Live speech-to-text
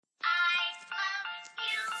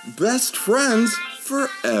best friends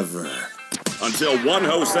forever. Until one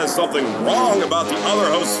host says something wrong about the other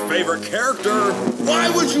host's favorite character. Why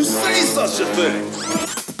would you say such a thing?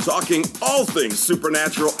 Talking all things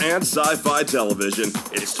supernatural and sci-fi television,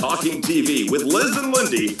 it's Talking TV with Liz and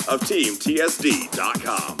Lindy of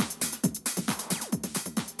TeamTSD.com.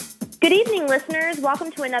 Good evening, listeners. Welcome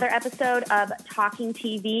to another episode of Talking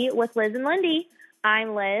TV with Liz and Lindy.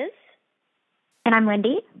 I'm Liz. And I'm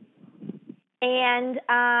Lindy. And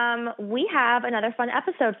we have another fun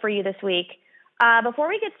episode for you this week. Before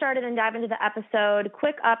we get started and dive into the episode,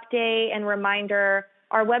 quick update and reminder,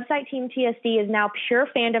 our website, Team TSD, is now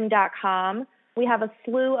purefandom.com. We have a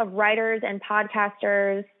slew of writers and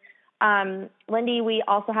podcasters. Lindy, we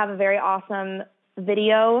also have a very awesome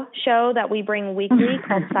video show that we bring weekly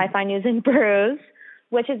called Sci-Fi News and Brews,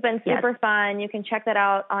 which has been super fun. You can check that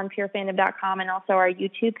out on purefandom.com and also our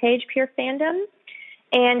YouTube page, Pure Fandom.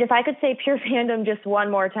 And if I could say Pure Fandom just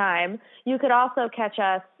one more time, you could also catch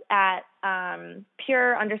us at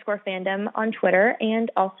pure_fandom on Twitter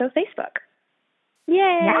and also Facebook.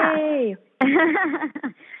 Yay!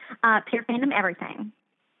 Yeah. Pure Fandom everything.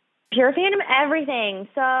 Pure Fandom everything.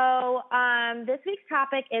 So this week's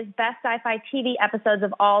topic is best sci-fi TV episodes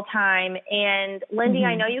of all time. And Lindy,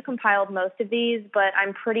 I know you compiled most of these, but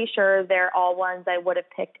I'm pretty sure they're all ones I would have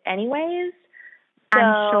picked anyways. So,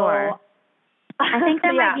 I'm sure. I think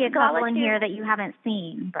there might be a couple in here that you haven't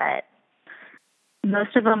seen, but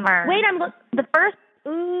most of them are. Wait, the first.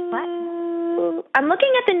 What? I'm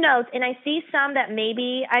looking at the notes, and I see some that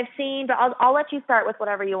maybe I've seen, but I'll let you start with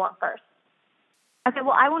whatever you want first. Okay,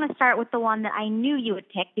 well, I want to start with the one that I knew you would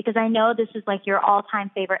pick because I know this is like your all-time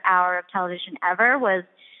favorite hour of television ever was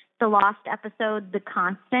the Lost episode, The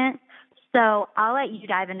Constant. So I'll let you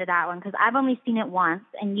dive into that one because I've only seen it once,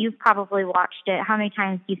 and you've probably watched it. How many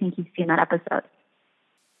times do you think you've seen that episode?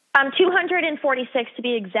 246 to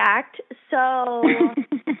be exact. So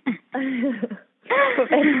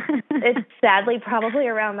it's sadly probably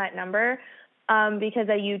around that number because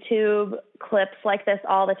I YouTube clips like this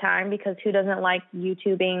all the time because who doesn't like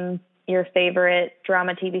YouTubing your favorite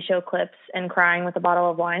drama TV show clips and crying with a bottle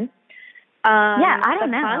of wine? I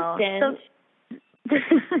don't know.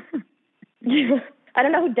 I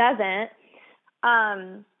don't know who doesn't.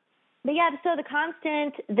 But yeah, so The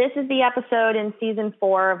Constant, this is the episode in season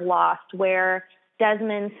 4 of Lost where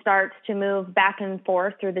Desmond starts to move back and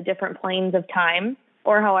forth through the different planes of time,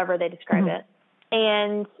 or however they describe it.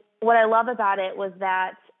 And what I love about it was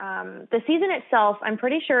that the season itself, I'm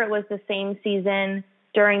pretty sure it was the same season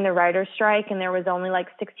during the writer's strike, and there was only like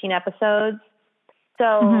 16 episodes.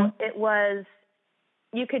 So it was,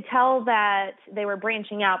 you could tell that they were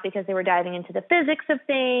branching out because they were diving into the physics of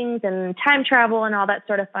things and time travel and all that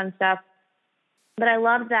sort of fun stuff. But I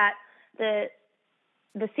love that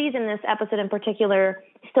the season, this episode in particular,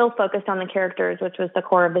 still focused on the characters, which was the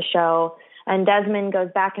core of the show. And Desmond goes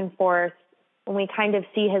back and forth when we kind of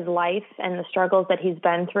see his life and the struggles that he's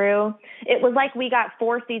been through. It was like we got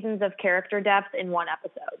 4 seasons of character depth in one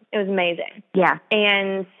episode. It was amazing. Yeah.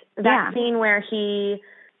 And that scene where he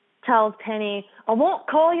tells Penny, I won't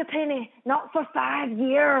call you Penny, not for 5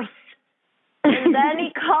 years. And then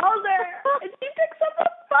he calls her, and she picks up the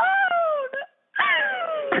phone.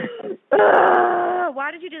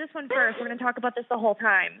 Why did you do this one first? We're going to talk about this the whole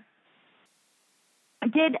time.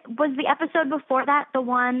 Was the episode before that the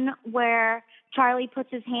one where Charlie puts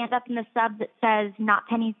his hand up in the sub that says "Not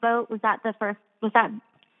Penny's boat"? Was that the first? Was that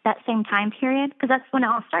same time period? Because that's when it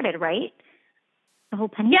all started, right? The whole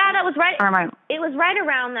Penny. Yeah, that was right. It was right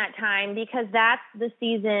around that time because that's the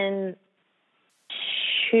season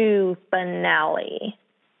 2 finale.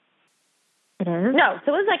 It is? No,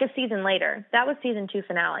 so it was like a season later. That was season 2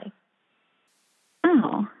 finale.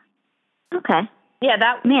 Oh, okay. Yeah,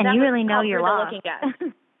 Man, that you was really know your law. Looking Glass.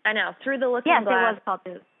 I know, Through the Looking Glass. Yes, it was called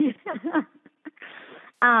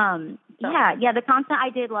Yeah, The Constant. I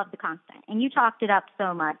did love The Constant, and you talked it up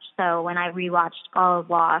so much. So when I rewatched all of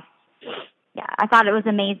Lost, I thought it was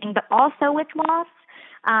amazing. But also with Lost,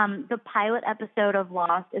 the pilot episode of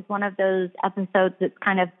Lost is one of those episodes that's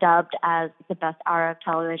kind of dubbed as the best hour of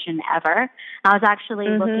television ever. I was actually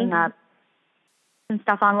looking up some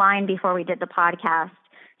stuff online before we did the podcast,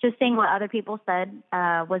 just seeing what other people said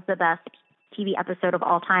was the best TV episode of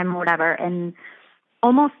all time or whatever. And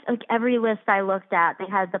almost like every list I looked at, they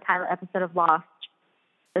had the pilot episode of Lost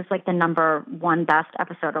as like the number 1 best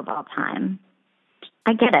episode of all time.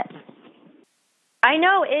 I get it. I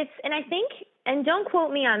know and I think, and don't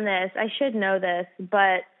quote me on this, I should know this,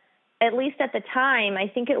 but at least at the time, I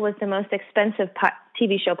think it was the most expensive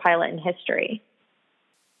TV show pilot in history.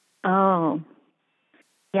 Oh.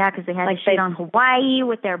 Yeah, because they had to shoot on Hawaii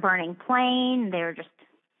with their burning plane. They were just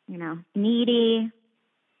needy.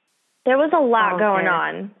 There was a lot going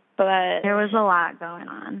on, but there was a lot going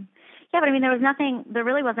on. Yeah, but I mean, there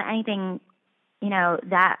really wasn't anything,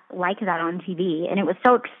 that like that on TV. And it was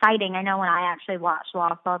so exciting. I know when I actually watched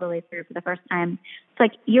Lost all the way through for the first time, it's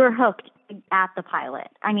like you're hooked at the pilot.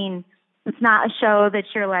 I mean, it's not a show that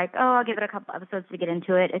you're like, oh, I'll give it a couple episodes to get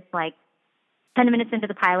into it. It's like 10 minutes into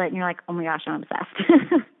the pilot and you're like, oh my gosh, I'm obsessed.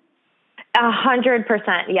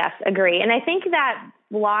 100%. Yes, agree. And I think that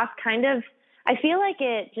Lost I feel like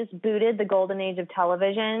it just booted the golden age of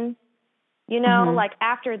television. Like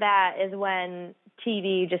after that is when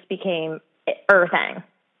TV just became earthing.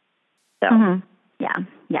 So. Yeah.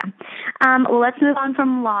 Well, let's move on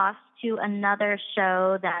from Lost to another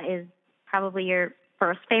show that is probably your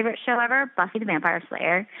first favorite show ever, Buffy the Vampire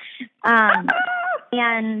Slayer.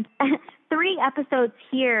 And 3 episodes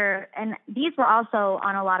here, and these were also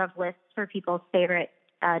on a lot of lists for people's favorite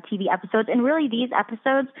TV episodes. And really, these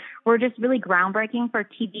episodes were just really groundbreaking for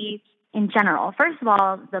TV in general. First of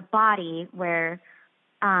all, the body where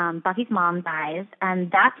Buffy's mom dies, and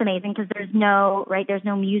that's amazing because there's no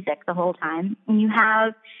music the whole time, and you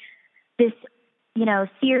have this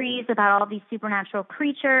series about all these supernatural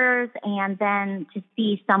creatures, and then to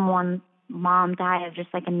see someone's mom die of just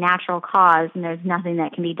like a natural cause and there's nothing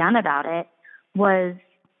that can be done about it it was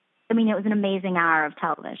an amazing hour of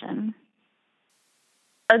television.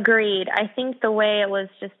 Agreed. I think the way it was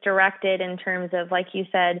just directed in terms of, like you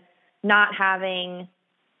said, not having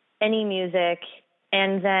any music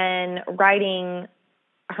and then writing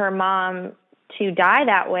her mom to die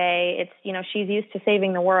that way, it's, she's used to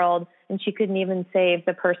saving the world and she couldn't even save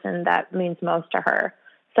the person that means most to her.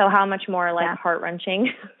 So how much more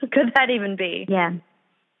heart-wrenching could that even be? Yeah,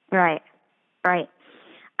 right.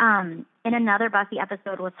 And another Buffy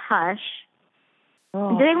episode was Hush.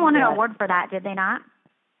 Oh, they won an award for that, did they not?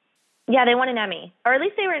 Yeah, they won an Emmy. Or at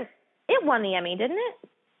least it won the Emmy, didn't it?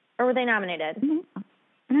 Or were they nominated? Mm-hmm.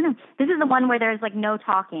 I don't know. This is the one where there's like no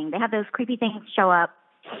talking. They have those creepy things show up.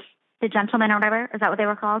 The Gentlemen or whatever. Is that what they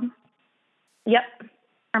were called? Yep.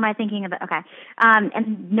 Or am I thinking of it? Okay.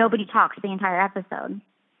 And nobody talks the entire episode,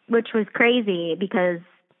 which was crazy because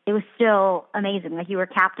it was still amazing. Like you were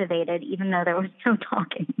captivated even though there was no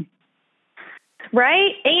talking.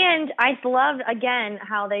 Right? And I loved, again,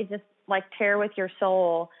 how they just like tear with your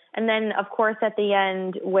soul. And then, of course, at the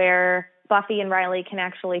end where Buffy and Riley can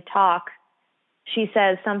actually talk, she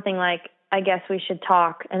says something like, I guess we should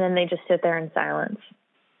talk. And then they just sit there in silence.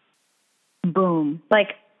 Boom.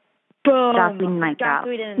 Like, boom. Joss Whedon mic drop.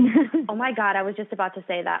 Oh, my God. I was just about to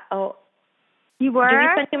say that. Oh, you were? Did we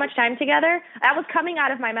spend too much time together? That was coming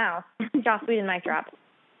out of my mouth. Joss Whedon mic drop.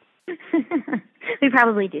 We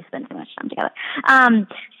probably do spend too much time together.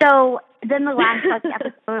 So then the last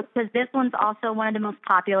episode, because this one's also one of the most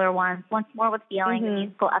popular ones, Once More with Feeling, the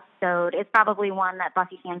musical episode. It's probably one that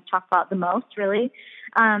Buffy fans talk about the most, really.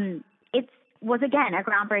 It was, again, a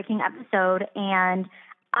groundbreaking episode, and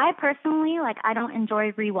I personally, I don't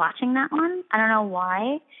enjoy rewatching that one. I don't know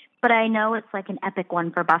why, but I know it's like an epic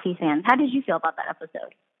one for Buffy fans. How did you feel about that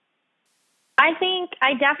episode? I think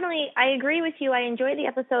I agree with you. I enjoyed the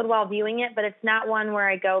episode while viewing it, but it's not one where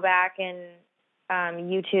I go back and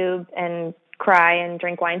YouTube and cry and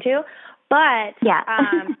drink wine too. But yeah.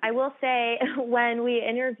 I will say when we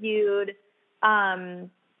interviewed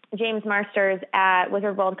James Marsters at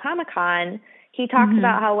Wizard World Comic Con, he talked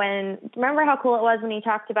about remember how cool it was when he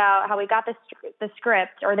talked about how we got the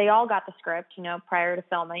script, or they all got the script, prior to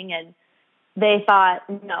filming, and they thought,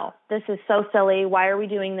 no, this is so silly. Why are we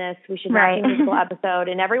doing this? We should not do a musical episode.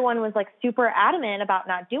 And everyone was super adamant about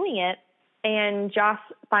not doing it. And Joss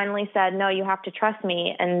finally said, no, you have to trust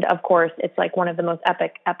me. And of course, it's one of the most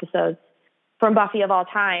epic episodes from Buffy of all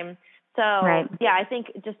time. So yeah, I think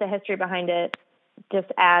just the history behind it just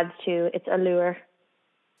adds to its allure.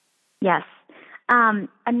 Yes.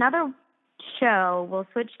 Another show, we'll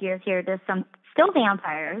switch gears here to some still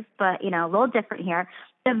vampires, but, a little different here.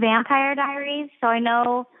 The Vampire Diaries. So I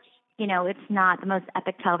know, it's not the most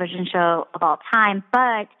epic television show of all time,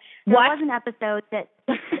 but there was an episode that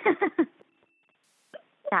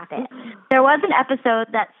stop it. There was an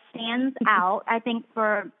episode that stands out, I think,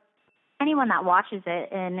 for anyone that watches it,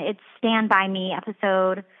 and it's Stand By Me,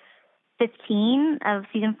 episode 15 of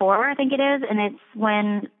season 4, I think it is, and it's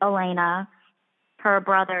when Elena, her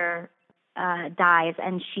brother, dies,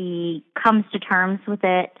 and she comes to terms with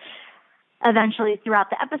it eventually throughout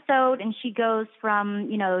the episode, and she goes from,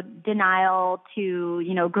 denial to,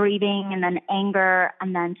 grieving, and then anger,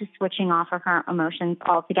 and then to switching off her current emotions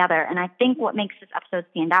altogether. And I think what makes this episode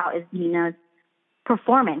stand out is Nina's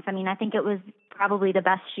performance. I mean, I think it was probably the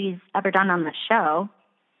best she's ever done on the show.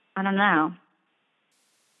 I don't know.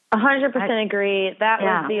 100% agree. That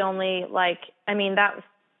Yeah. was the only, like, I mean, that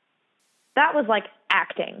was like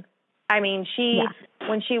acting. I mean,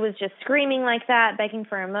 when she was just screaming like that, begging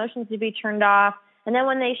for emotions to be turned off, and then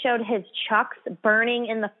when they showed his chucks burning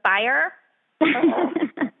in the fire,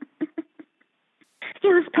 it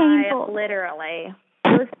was painful. Literally.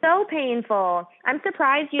 It was so painful. I'm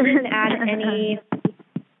surprised you didn't add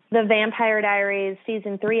the Vampire Diaries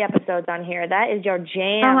season 3 episodes on here. That is your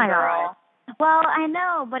jam, oh my girl. God. Well, I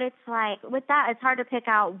know, but it's like with that, it's hard to pick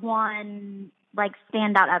out one like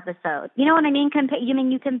standout episode. You know what I mean?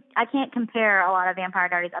 I can't compare a lot of Vampire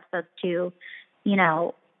Diaries episodes to, you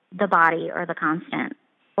know, The Body or The Constant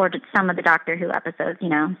or to some of the Doctor Who episodes. You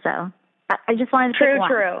know, so I just wanted to pick one.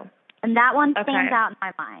 True. And that one stands out in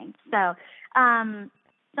my mind. So,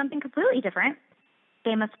 something completely different.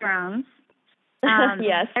 Game of Thrones.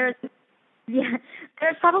 Yes.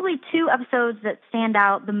 There's probably 2 episodes that stand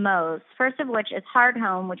out the most. First of which is Hard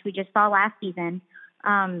Home, which we just saw last season.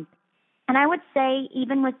 And I would say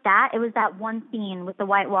even with that, it was that one scene with the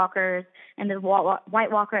White Walkers and the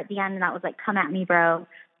White Walker at the end, and that was like, "Come at me, bro,"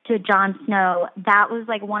 to Jon Snow. That was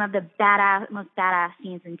like one of the most badass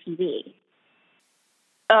scenes in TV.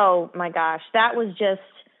 Oh my gosh, that was just.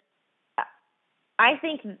 I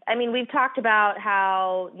mean, we've talked about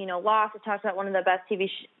how, you know, Lost has talked about one of the best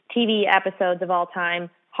TV episodes of all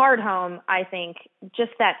time. Hard Home, I think,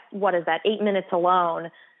 just that, 8 minutes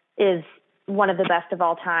alone is one of the best of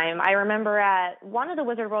all time. I remember at one of the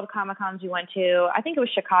Wizard World Comic-Cons we went to, I think it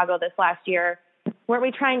was Chicago this last year, weren't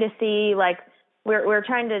we trying to see, like, we're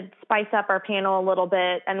trying to spice up our panel a little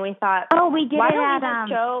bit, and we thought, oh, we did why it don't at, we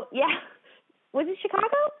just show, yeah. Was it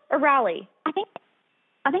Chicago or Raleigh? I think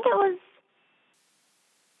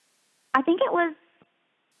it was,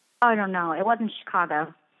 I don't know. It wasn't Chicago. It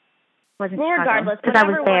wasn't Chicago. Regardless, because I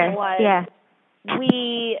was there. It was, yeah.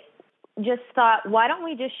 We just thought, why don't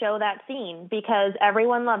we just show that scene? Because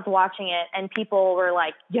everyone loved watching it, and people were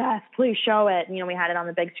like, yes, please show it. You know, we had it on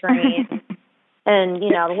the big screen. And, you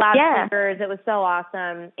know, the loudspeakers, It was so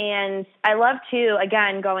awesome. And I love, too,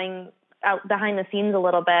 again, going out behind the scenes a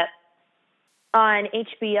little bit on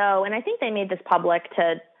HBO, and I think they made this public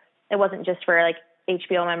it wasn't just for, like,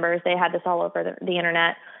 HBO members. They had this all over the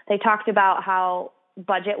internet. They talked about how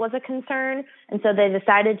budget was a concern, and so they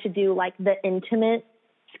decided to do like the intimate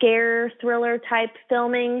scare thriller type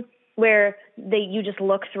filming where you just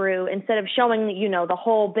look through, instead of showing, you know, the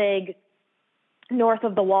whole big north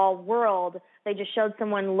of the wall world, they just showed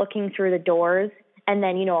someone looking through the doors, and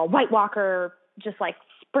then, you know, a White Walker just like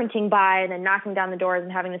sprinting by and then knocking down the doors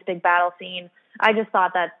and having this big battle scene. I just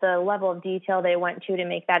thought that the level of detail they went to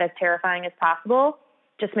make that as terrifying as possible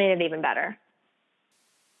just made it even better.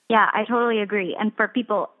 Yeah, I totally agree. And for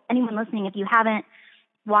anyone listening, if you haven't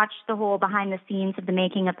watched the whole behind the scenes of the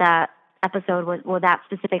making of that episode with that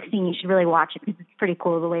specific scene, you should really watch it because it's pretty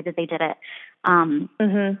cool the way that they did it. And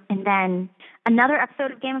then another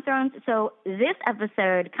episode of Game of Thrones. So this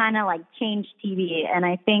episode kind of like changed TV, and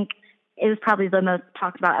I think it was probably the most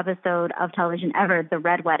talked about episode of television ever, The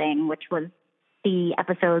Red Wedding, which was the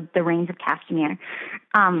episode The Reigns of Castamere.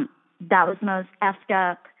 That was the most effed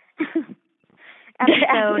up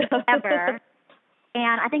episode ever.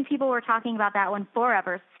 And I think people were talking about that one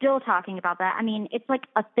forever, still talking about that. I mean, it's like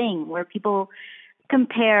a thing where people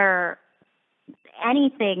compare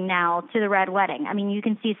anything now to The Red Wedding. I mean, you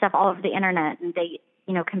can see stuff all over the internet, and they,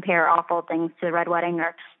 you know, compare awful things to The Red Wedding,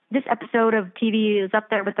 or this episode of TV is up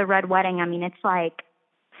there with The Red Wedding. I mean, it's like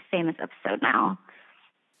a famous episode now.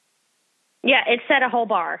 Yeah, it set a whole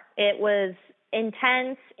bar. It was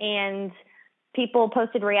intense, and people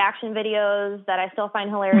posted reaction videos that I still find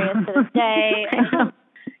hilarious to this day. I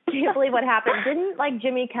can't believe what happened. Didn't like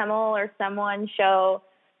Jimmy Kimmel or someone show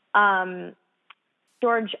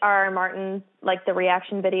George R.R. Martin like the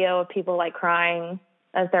reaction video of people like crying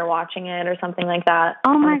as they're watching it or something like that?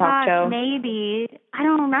 Oh my gosh, maybe. I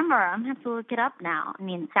don't remember. I'm gonna have to look it up now. I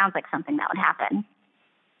mean, it sounds like something that would happen.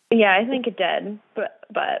 Yeah, I think it did, but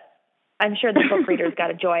I'm sure the book readers got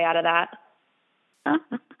a joy out of that.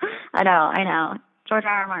 I know. George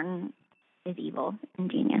R.R. Martin is evil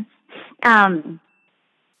and genius.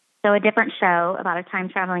 So a different show about a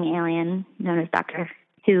time-traveling alien known as Doctor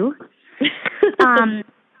Who. I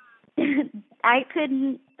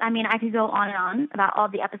could go on and on about all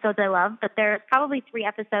the episodes I love, but there's probably 3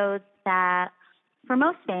 episodes that, for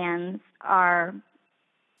most fans, are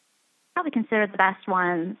probably considered the best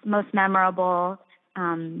ones, most memorable.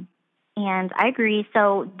 And I agree.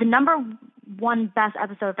 So the number one best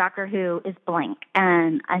episode of Doctor Who is Blink.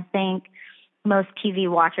 And I think most TV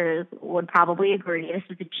watchers would probably agree. This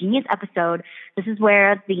was a genius episode. This is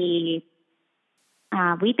where the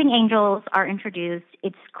Weeping angels are introduced.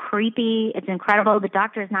 It's creepy. It's incredible. The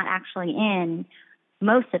Doctor is not actually in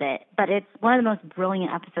most of it, but it's one of the most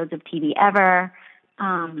brilliant episodes of TV ever.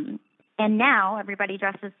 And now everybody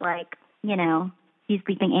dresses like, these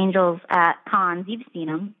weeping angels at cons. You've seen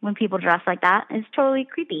them. When people dress like that, it's totally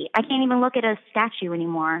creepy. I can't even look at a statue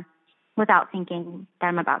anymore without thinking that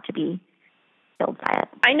I'm about to be killed by it.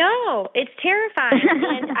 I know. It's terrifying.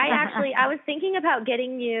 And I was thinking about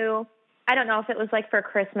getting you, I don't know if it was like for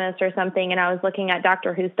Christmas or something, and I was looking at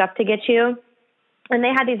Doctor Who stuff to get you. And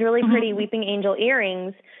they had these really pretty weeping angel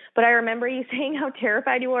earrings. But I remember you saying how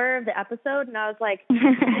terrified you were of the episode. And I was like,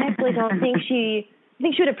 I actually don't think I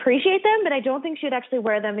think she would appreciate them, but I don't think she would actually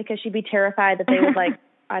wear them because she'd be terrified that they would, like,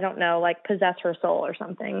 I don't know, like possess her soul or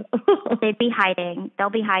something. They'd be hiding. They'll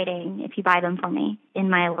be hiding if you buy them for me in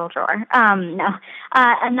my little drawer. No.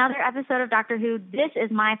 Another episode of Doctor Who. This is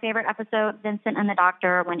my favorite episode, Vincent and the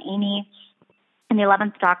Doctor, when Amy and the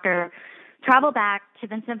 11th Doctor travel back to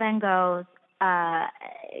Vincent van Gogh's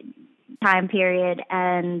time period.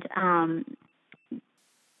 And,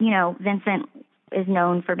 Vincent is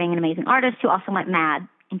known for being an amazing artist who also went mad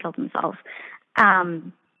and killed himself.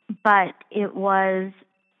 But it was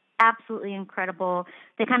absolutely incredible.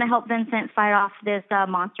 They kind of help Vincent fight off this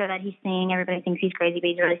monster that he's seeing. Everybody thinks he's crazy, but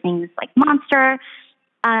he's really seeing this like monster.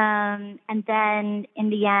 And then in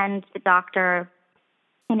the end, the Doctor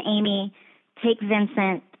and Amy take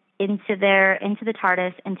Vincent into the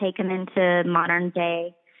TARDIS and take him into modern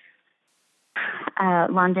day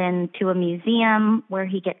London to a museum where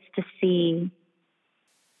he gets to see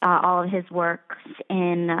all of his works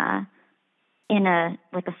in a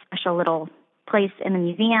special little place in the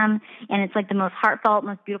museum, and it's like the most heartfelt,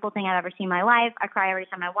 most beautiful thing I've ever seen in my life. I cry every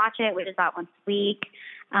time I watch it, which is about once a week.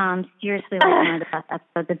 Seriously, like one of the best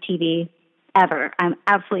episodes of TV ever. I'm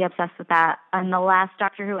absolutely obsessed with that. And the last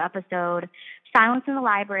Doctor Who episode, Silence in the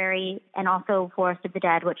Library, and also Forest of the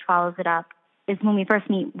Dead, which follows it up, is when we first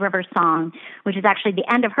meet River Song, which is actually the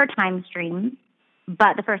end of her time stream,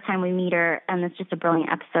 but the first time we meet her, and it's just a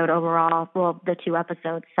brilliant episode overall. Well, the 2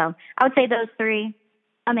 episodes. So I would say those 3,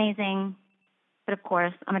 amazing. But of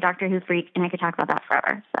course, I'm a Doctor Who freak, and I could talk about that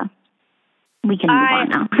forever. So we can move on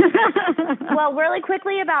now. Well, really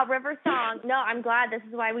quickly about River Song. No, I'm glad this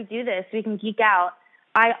is why we do this. We can geek out.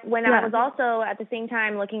 I was also at the same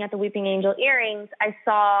time looking at the Weeping Angel earrings, I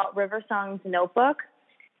saw River Song's notebook.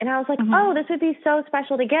 And I was like, oh, this would be so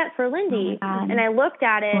special to get for Lindy. And I looked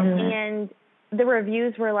at it, and the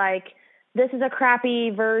reviews were like, this is a crappy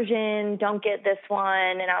version, don't get this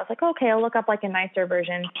one. And I was like, okay, I'll look up like a nicer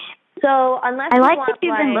version. So unless I like that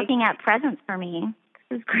you've been looking at presents for me.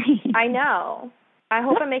 This is great. I know. I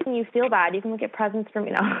hope I'm making you feel bad. You can look at presents for me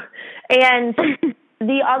now. And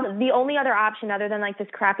the only other option other than like this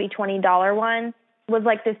crappy $20 one was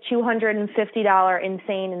like this $250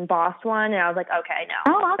 insane embossed one. And I was like, okay,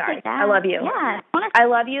 no. Oh, I'll sorry. take that. I love you. Yeah. I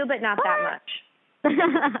love you, but not that much.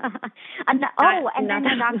 And then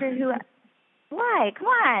the Doctor Who. Why? Come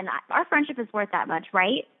on. Our friendship is worth that much,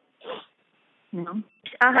 right? No.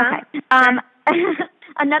 Okay.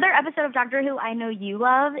 Another episode of Doctor Who I know you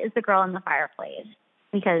love is The Girl in the Fireplace,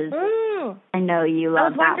 because I know you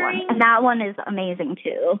love that one. And that one is amazing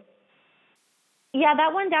too. Yeah,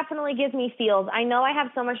 that one definitely gives me feels. I know I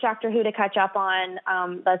have so much Doctor Who to catch up on.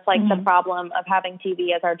 That's like the problem of having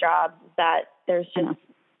TV as our job, that there's just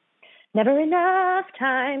never enough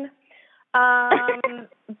time.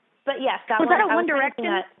 But yes, that was one. That a One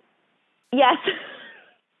Direction? Yes.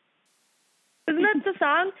 Isn't that the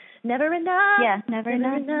song? Never enough. Yeah, never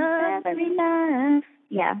enough.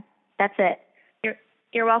 Yeah, that's it.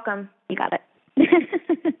 You're welcome. You got it.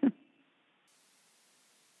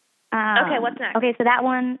 Okay, what's next? Okay, so that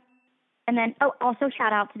one, and then also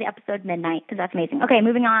shout out to the episode Midnight, because that's amazing. Okay,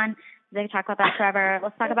 moving on. We can talk about that forever.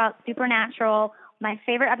 Let's talk about Supernatural. My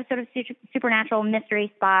favorite episode of Supernatural,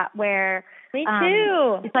 Mystery Spot, where me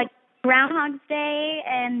too. It's like Groundhog's Day,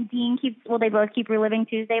 and Dean they both keep reliving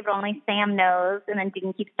Tuesday, but only Sam knows, and then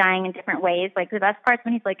Dean keeps dying in different ways. Like, the best part's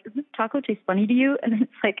when he's like, "Is this taco taste funny to you?" And then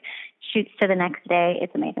it's like, shoots to the next day.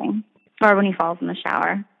 It's amazing. Or when he falls in the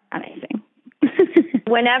shower. Amazing.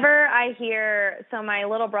 Whenever I hear, so my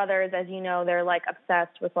little brothers, as you know, they're like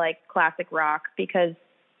obsessed with like classic rock, because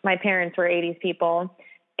my parents were 80s people.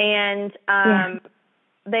 And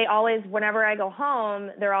they always, whenever I go home,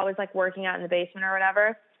 they're always like working out in the basement or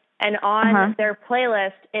whatever. And on their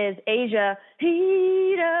playlist is Asia,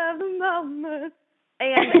 Heat of the Moment.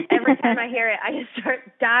 And every time I hear it, I just start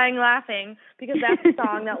dying laughing, because that's the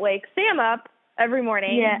song that wakes Sam up every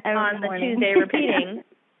morning on the Tuesday repeating.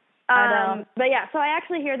 But yeah, so I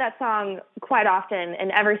actually hear that song quite often,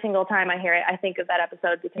 and every single time I hear it, I think of that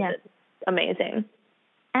episode, because it's amazing.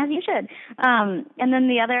 As you should. And then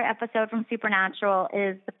the other episode from Supernatural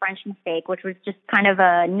is The French Mistake, which was just kind of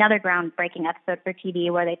another groundbreaking episode for TV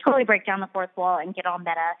where they totally break down the fourth wall and get all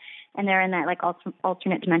meta, and they're in that like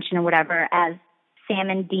alternate dimension or whatever as Sam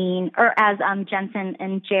and Dean, or as Jensen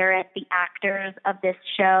and Jarrett, the actors of this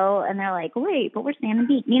show, and they're like, wait, but we're Sam and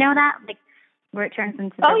Dean. You know that? Like, where it turns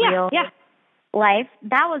into the real life.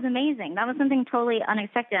 That was amazing. That was something totally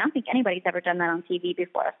unexpected. I don't think anybody's ever done that on TV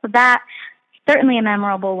before. So that, certainly a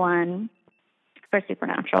memorable one for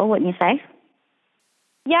Supernatural, wouldn't you say?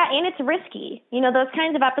 Yeah, and it's risky. You know, those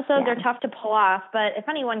kinds of episodes are tough to pull off, but if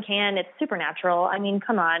anyone can, it's Supernatural. I mean,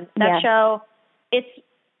 come on. That show,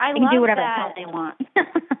 I can love do whatever that. the hell they want.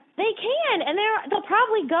 They can, and they'll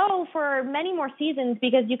probably go for many more seasons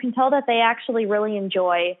because you can tell that they actually really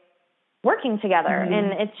enjoy working together. Mm-hmm.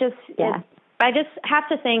 And it's just, I just have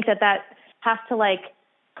to think that has to, like,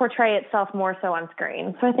 portray itself more so on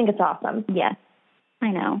screen. So I think it's awesome. Yes,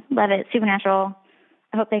 I know. Love it. Supernatural.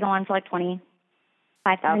 I hope they go on for like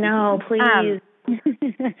 25,000. No, please.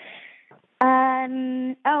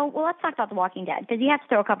 Well, let's talk about The Walking Dead, because you have to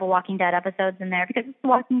throw a couple Walking Dead episodes in there because it's The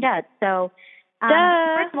Walking Dead. So,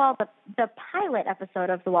 first of all, the pilot episode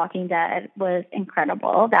of The Walking Dead was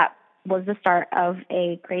incredible. That was the start of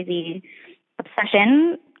a crazy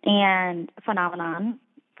obsession and phenomenon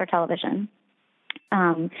for television.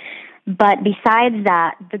 But besides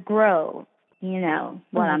that, The Grove, you know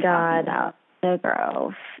what I'm talking about. The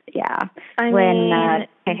Grove, yeah. When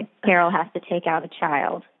Carol has to take out a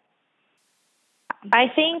child. I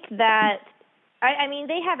think that, I mean,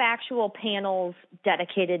 they have actual panels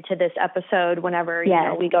dedicated to this episode whenever you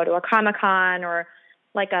know, we go to a Comic-Con or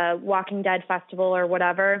like a Walking Dead festival or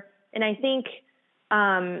whatever. And I think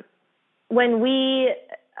when we,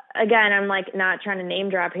 again, I'm like not trying to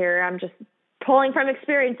name drop here, I'm just pulling from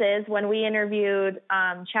experiences. When we interviewed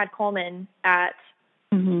Chad Coleman at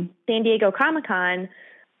San Diego Comic-Con,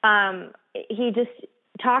 he just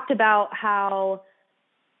talked about how,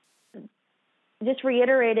 just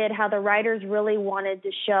reiterated how the writers really wanted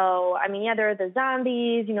to show, I mean, there are the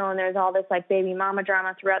zombies, you know, and there's all this like baby mama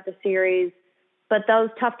drama throughout the series, but those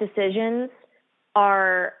tough decisions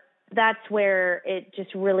that's where it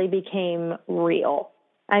just really became real.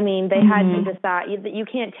 I mean, they had to decide, you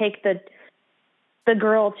can't take the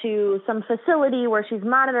girl to some facility where she's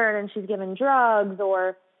monitored and she's given drugs,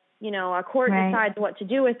 or, you know, a court decides what to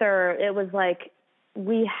do with her. It was like,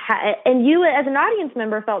 and you as an audience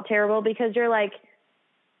member felt terrible because you're like,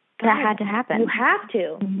 that had to happen. You have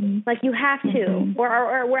to, like, you have to,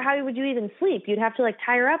 or how would you even sleep? You'd have to like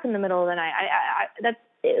tie her up in the middle of the night.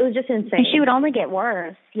 It was just insane. And she would only get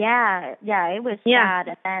worse. Yeah, it was sad.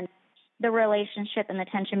 And then the relationship and the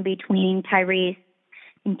tension between Tyrese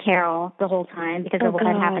and Carol the whole time because of what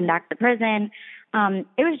had happened back at the prison.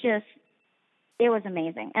 It was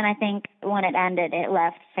amazing. And I think when it ended, it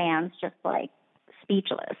left fans just like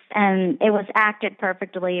speechless. And it was acted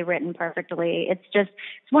perfectly, written perfectly. It's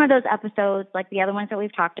one of those episodes like the other ones that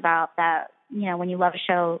we've talked about that, you know, when you love a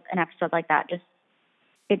show, an episode like that, just,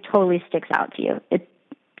 it totally sticks out to you.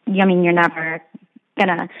 I mean, you're never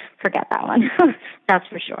gonna forget that one. That's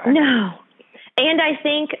for sure. No. And I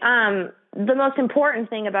think the most important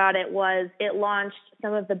thing about it was it launched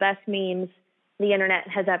some of the best memes the internet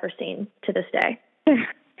has ever seen to this day.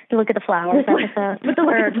 Look at the flowers episode. Look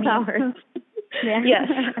at the flowers. Yeah. Yes.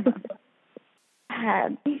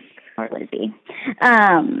 Or Lizzie.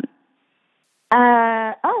 And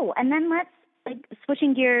then let's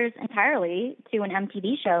switching gears entirely to an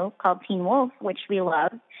MTV show called Teen Wolf, which we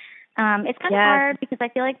love. It's kind of hard because I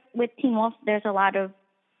feel like with Teen Wolf, there's a lot of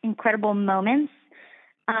incredible moments.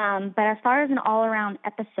 But as far as an all-around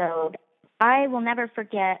episode, I will never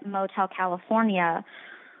forget Motel California,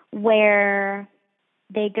 where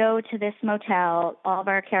they go to this motel, all of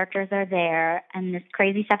our characters are there, and this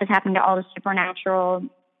crazy stuff is happening to all the supernatural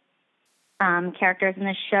characters in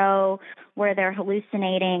the show, where they're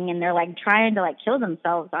hallucinating and they're like trying to like kill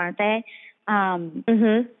themselves, aren't they?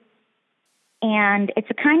 And it's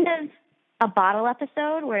a kind of a bottle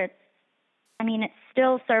episode where it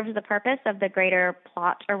still serves the purpose of the greater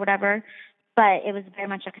plot or whatever, but it was very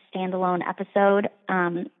much like a standalone episode,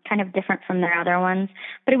 kind of different from their other ones.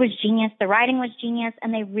 But it was genius. The writing was genius,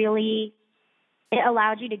 and it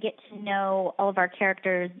allowed you to get to know all of our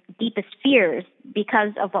characters' deepest fears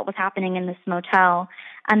because of what was happening in this motel.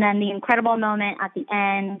 And then the incredible moment at the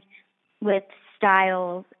end with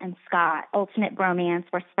Stiles and Scott, ultimate bromance,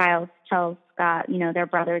 where Stiles tells Scott, you know, they're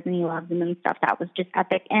brothers and he loves them and stuff. That was just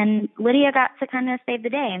epic. And Lydia got to kind of save the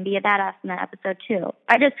day and be a badass in that episode too.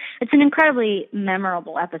 It's an incredibly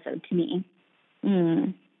memorable episode to me.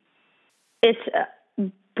 It's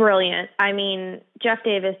brilliant. I mean, Jeff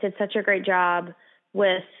Davis did such a great job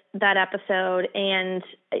with that episode. And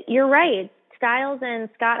you're right. Stiles and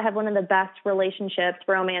Scott have one of the best relationships,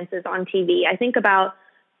 romances on TV. I think about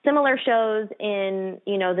similar shows in,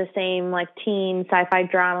 the same like teen sci-fi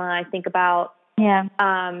drama. I think about,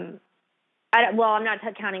 I'm not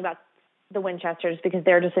counting about the Winchesters because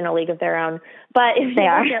they're just in a league of their own. But if you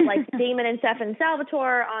look at like Damon and Stefan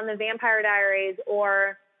Salvatore on the Vampire Diaries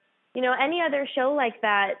or, any other show like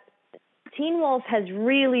that, Teen Wolf has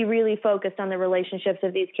really, really focused on the relationships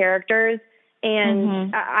of these characters.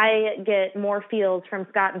 And I get more feels from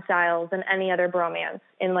Scott and Stiles than any other bromance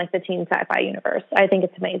in like the teen sci-fi universe. I think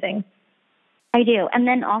it's amazing. I do. And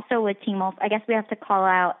then also with Teen Wolf, I guess we have to call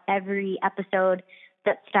out every episode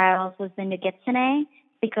that Stiles was into Gitsune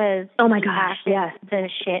because oh my gosh, yes, the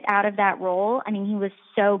shit out of that role. I mean, he was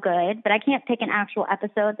so good, but I can't pick an actual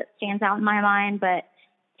episode that stands out in my mind, but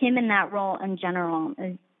him in that role in general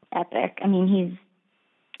is epic. I mean,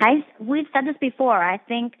 we've said this before. I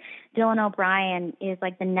think Dylan O'Brien is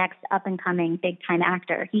like the next up and coming big time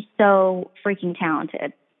actor. He's so freaking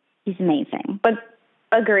talented. He's amazing. But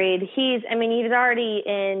agreed. He's already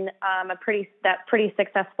in a pretty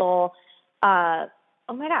successful. Oh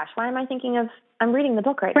my gosh, why am I thinking of? I'm reading the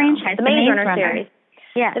book right franchise, now. The Maze Runner series.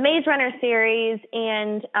 Yeah, the Maze Runner series,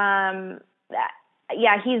 and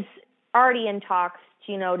he's already in talks.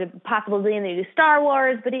 To possibly in the new Star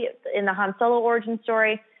Wars, but in the Han Solo origin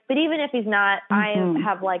story. But even if he's not, I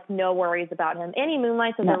have like no worries about him. And he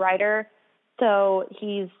moonlights as a writer, so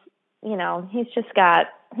he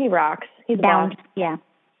rocks. He's bound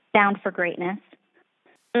for greatness.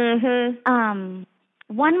 One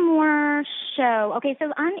more show. Okay,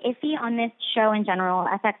 so I'm iffy on this show in general.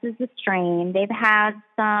 FX is The Strain. They've had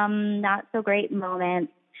some not so great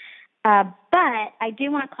moments. But I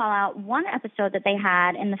do want to call out one episode that they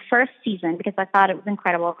had in the first season because I thought it was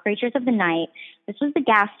incredible. Creatures of the Night. This was the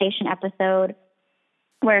gas station episode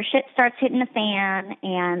where shit starts hitting the fan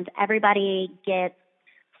and everybody gets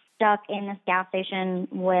stuck in this gas station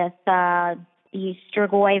with these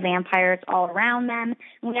Strigoi vampires all around them.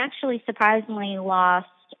 And we actually surprisingly lost,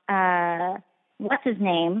 what's his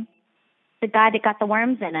name? The guy that got the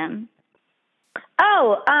worms in him.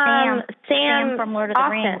 Oh, Sam from Lord of the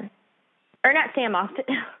Rings. Or not Sam Austin.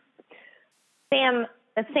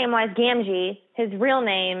 Samwise Gamgee. His real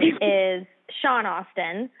name is Sean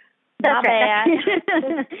Austin. That's right.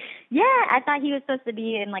 Yeah, I thought he was supposed to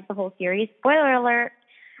be in like the whole series. Spoiler alert.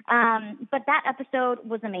 But that episode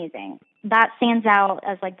was amazing. That stands out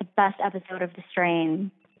as like the best episode of The Strain.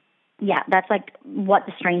 Yeah, that's like what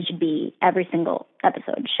The Strain should be. Every single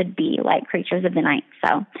episode should be like Creatures of the Night.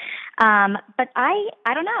 So, but I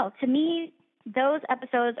don't know. To me, those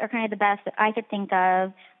episodes are kind of the best that I could think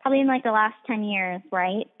of, probably in like the last 10 years,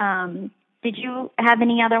 right? Did you have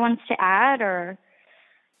any other ones to add, or?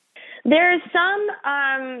 There's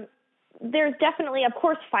some, there's definitely, of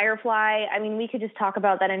course, Firefly. I mean, we could just talk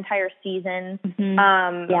about that entire season.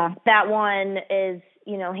 That one is,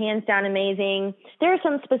 hands down amazing. There are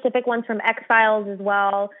some specific ones from X-Files as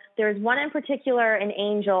well. There's one in particular, an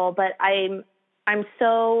Angel, but I'm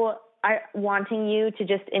so wanting you to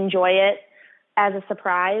just enjoy it as a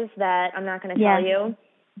surprise that I'm not going to tell you,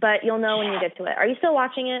 but you'll know when you get to it. Are you still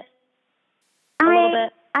watching it? A little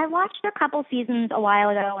bit? I watched a couple seasons a while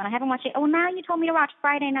ago, and I haven't watched it. Oh, now you told me to watch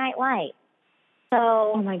Friday Night Lights.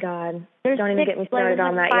 So, oh my God! Don't even get me started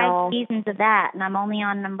on that, y'all. 5 seasons of that, and I'm only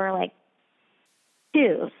on number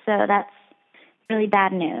 2. So that's really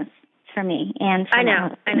bad news for me. And for I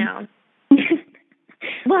know.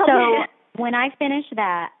 Well, so when I finish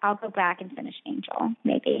that, I'll go back and finish Angel,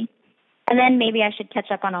 maybe. And then maybe I should catch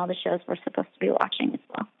up on all the shows we're supposed to be watching as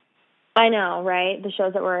well. I know, right? The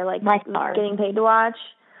shows that we're getting paid to watch.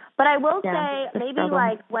 But I will say maybe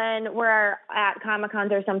when we're at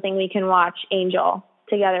Comic-Cons or something, we can watch Angel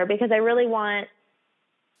together because I really want.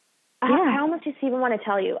 How much do you even want to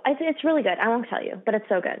tell you? It's really good. I won't tell you, but it's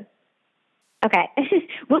so good. Okay.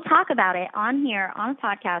 We'll talk about it on here on a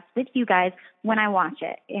podcast with you guys when I watch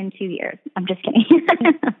it in 2 years. I'm just kidding.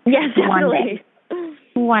 Yes, definitely.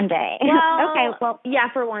 One day. Well, okay. Well, yeah,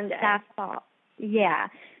 for one day. That's all. Yeah.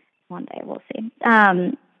 One day. We'll see.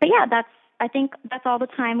 But yeah, I think that's all the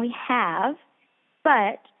time we have.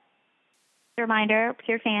 But a reminder,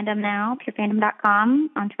 Pure Fandom now, purefandom.com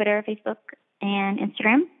on Twitter, Facebook, and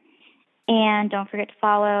Instagram. And don't forget to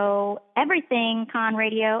follow everything Con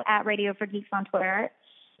Radio at Radio for Geeks on Twitter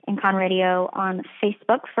and Con Radio on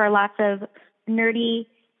Facebook for lots of nerdy,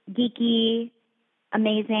 geeky,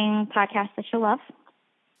 amazing podcasts that you'll love.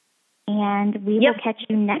 And we will catch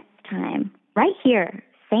you next time right here,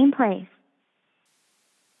 same place.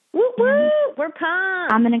 Woo woo! We're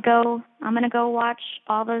pumped. I'm gonna go watch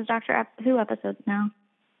all those Doctor Who episodes now.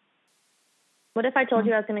 What if I told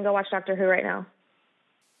you I was gonna go watch Doctor Who right now?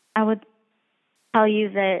 I would tell you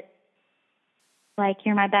that, like,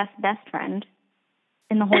 you're my best friend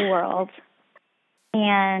in the whole world,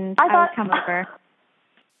 and I would come over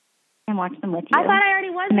and watch them with you. I thought I already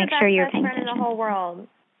was your best friend in the whole world.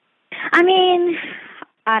 I mean,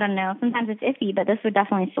 I don't know. Sometimes it's iffy, but this would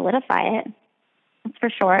definitely solidify it. That's for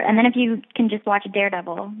sure. And then if you can just watch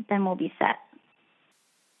Daredevil, then we'll be set.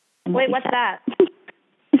 Wait, what's that?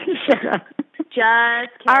 Shut up. Just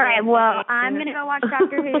kidding. All right, well, I'm going to go watch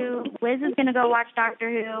Doctor Who. Liz is going to go watch Doctor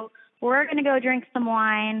Who. We're going to go drink some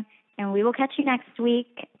wine, and we will catch you next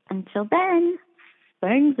week. Until then,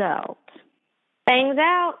 bangs out. Bangs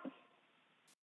out.